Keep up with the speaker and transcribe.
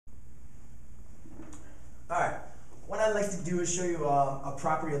I'd like to do is show you a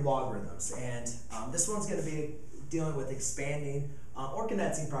property of logarithms, and this one's going to be dealing with expanding or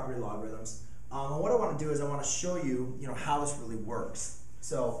condensing property of logarithms. And what I want to do is I want to show you, how this really works.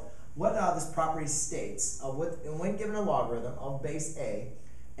 So what this property states, when given a logarithm of base a,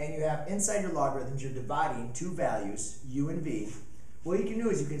 and you have inside your logarithms, you're dividing two values, u and v. What you can do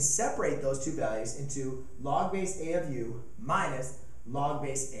is you can separate those two values into log base a of u minus log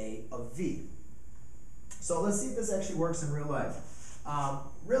base a of v. So let's see if this actually works in real life.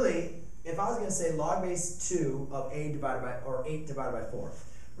 Really, if I was going to say log base 2 of a divided by, or 8 divided by 4,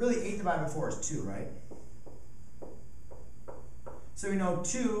 really 8 divided by 4 is 2, right? So we know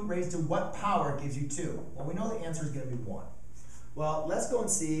 2 raised to what power gives you 2? Well, we know the answer is going to be 1. Well, let's go and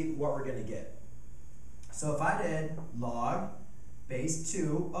see what we're going to get. So if I did log base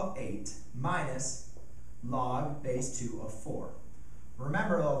 2 of 8 minus log base 2 of 4.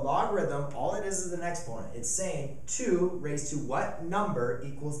 Remember, a logarithm, all it is an exponent. It's saying 2 raised to what number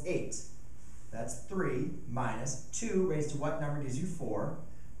equals 8? That's 3 minus 2 raised to what number gives you 4?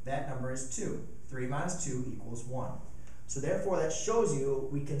 That number is 2. 3 minus 2 equals 1. So therefore, that shows you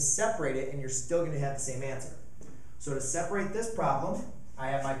we can separate it and you're still going to have the same answer. So to separate this problem, I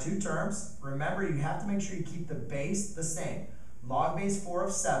have my two terms. Remember, you have to make sure you keep the base the same. Log base 4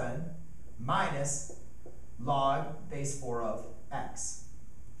 of 7 minus log base 4 of x.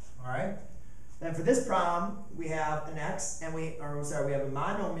 All right. Then for this problem, we have an x and we have a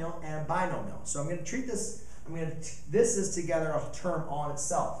monomial and a binomial. So I'm going to treat this. This is together a term on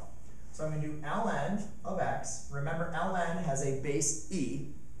itself. So I'm going to do ln of x. Remember, ln has a base e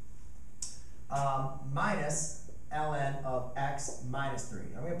minus ln of x minus 3.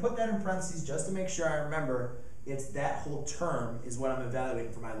 I'm going to put that in parentheses just to make sure I remember it's that whole term is what I'm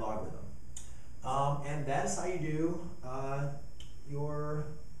evaluating for my logarithm. And that's how you do your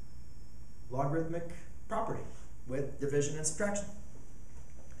logarithmic property with division and subtraction.